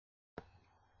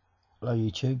Hello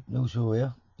YouTube, Nilsville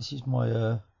here. This is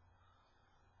my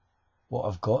what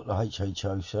I've got, the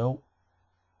HHO cell,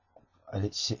 and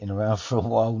it's sitting around for a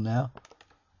while now.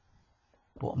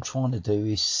 What I'm trying to do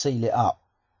is seal it up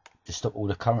to stop all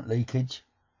the current leakage.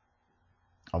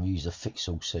 I've used a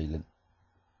fix-all sealant,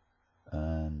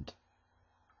 and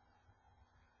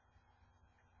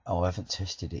I haven't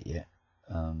tested it yet,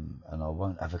 and I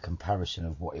won't have a comparison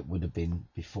of what it would have been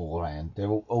beforehand. They're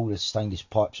all the stainless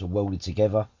pipes are welded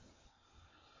together.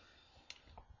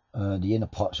 The inner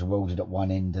pipes are welded at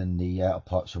one end and the outer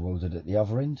pipes are welded at the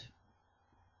other end.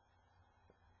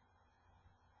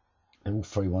 They're all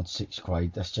 316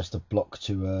 grade. That's just a block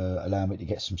to allow me to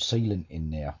get some sealant in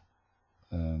there.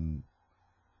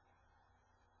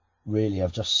 Really,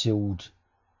 I've just sealed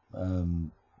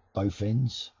both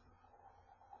ends,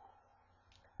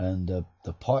 and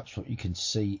the pipes, what you can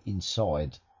see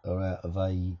inside, are out of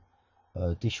a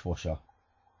dishwasher.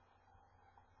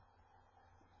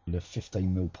 The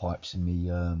 15mm pipes in the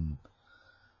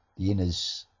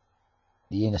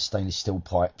inner stainless steel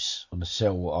pipes on the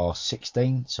cell are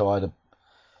 16, so I had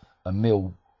a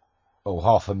mil or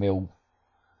half a mil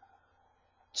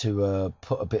to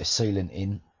put a bit of sealant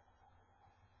in,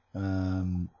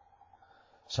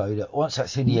 so that once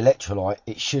that's in the electrolyte,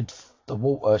 the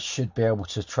water should be able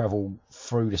to travel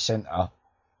through the centre,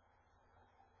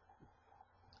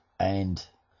 and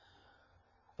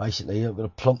basically I'm going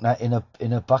to plonk that in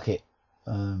a bucket.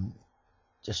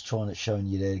 Just showing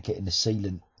you there, getting the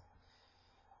sealant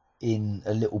in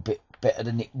a little bit better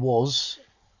than it was.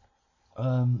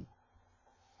 You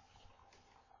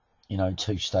know, in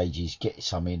 2 stages, get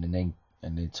some in and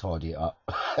then tidy it up.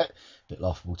 A bit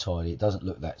laughable tidy. It doesn't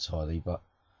look that tidy, but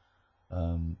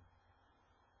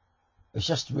it's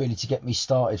just really to get me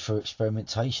started for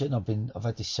experimentation. I've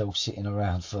had this cell sitting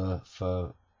around for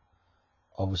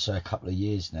I would say a couple of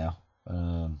years now.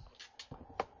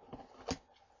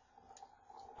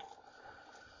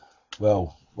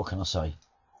 Well, what can I say?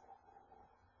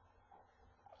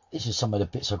 This is some of the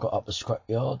bits I got up the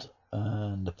scrapyard,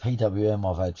 and the PWM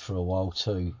I've had for a while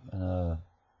too.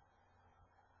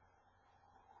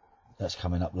 That's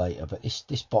coming up later, but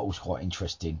this bottle's quite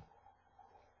interesting.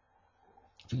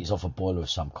 I think it's off a boiler of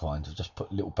some kind. I've just put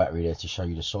a little battery there to show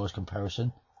you the size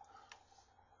comparison.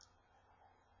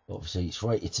 Obviously it's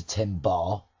rated to 10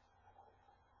 bar,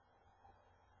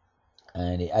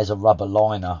 and it has a rubber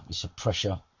liner. It's a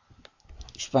pressure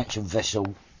expansion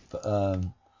vessel, but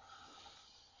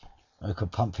I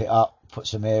could pump it up, put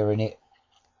some air in it,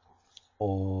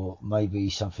 or maybe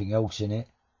something else in it.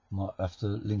 Might have to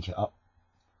link it up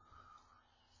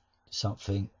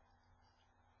something.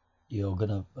 You're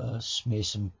gonna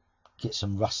get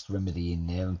some rust remedy in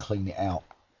there and clean it out,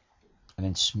 and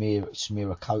then smear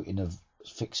a coating of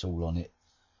fix-all on it.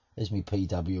 There's my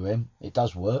PWM. It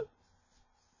does work.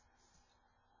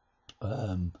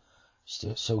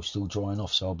 Still drying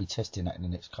off, so I'll be testing that in the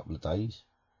next couple of days.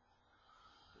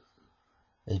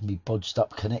 There's me bodged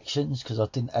up connections, because I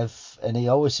didn't have any.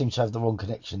 I always seem to have the wrong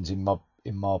connections in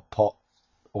my pot.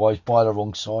 Always buy the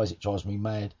wrong size. It drives me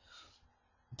mad.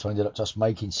 So I ended up just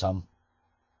making some.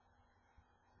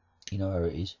 You know where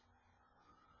it is.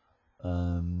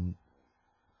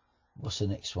 What's the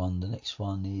next one? The next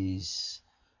one is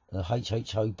a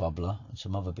HHO bubbler and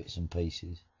some other bits and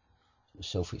pieces.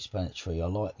 Self-explanatory. I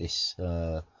like this.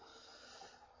 Off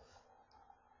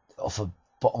the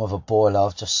bottom of a boiler,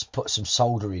 I've just put some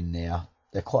solder in there.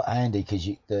 They're quite handy because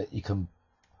you can.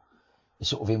 It's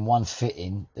sort of in one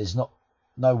fitting. There's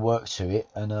no work to it,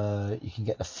 and you can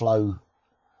get the flow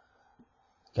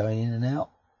going in and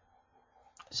out.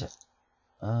 So,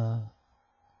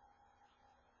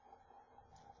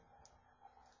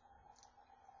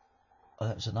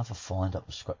 that was another find up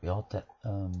the scrapyard. That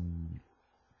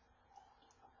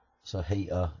it's a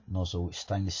heater nozzle. It's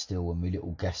stainless steel, and my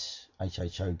little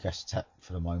HHO gas tap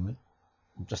for the moment.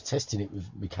 I'm just testing it with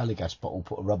my Kel gas bottle.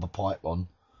 Put a rubber pipe on.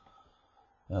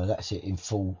 That's it in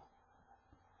full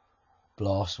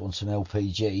blast. Want some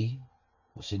LPG?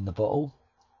 What's in the bottle?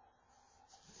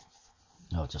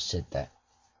 Oh, I just said that.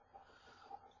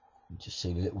 You just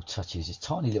see the little touches. It's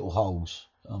tiny little holes.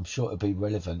 I'm sure it'll be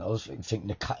relevant. I was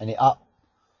thinking of cutting it up,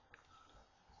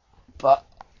 but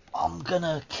I'm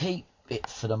gonna keep it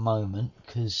for the moment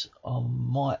because I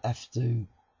might have to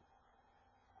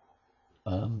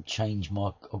change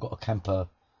my. I've got a camper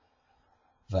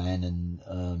van,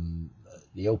 and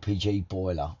the LPG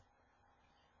boiler,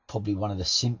 probably one of the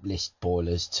simplest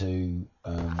boilers to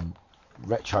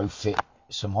retrofit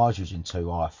some hydrogen to.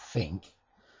 I think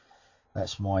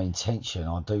that's my intention.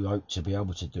 I do hope to be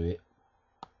able to do it.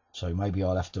 So maybe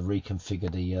I'll have to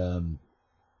reconfigure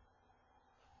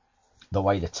the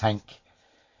way the tank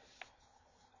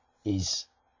is,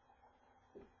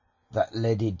 that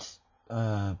leaded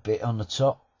bit on the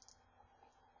top.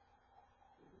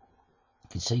 You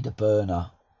can see the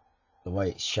burner, the way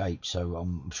it's shaped, so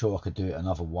I'm sure I could do it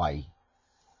another way.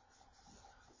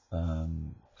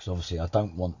 Because obviously I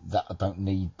don't want that, I don't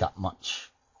need that much.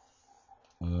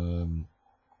 I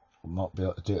might be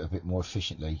able to do it a bit more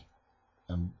efficiently.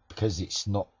 And because it's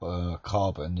not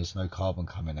carbon, there's no carbon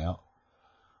coming out,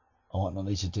 I might not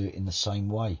need to do it in the same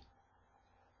way,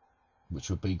 which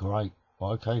would be great.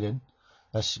 Okay then,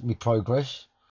 that's my progress.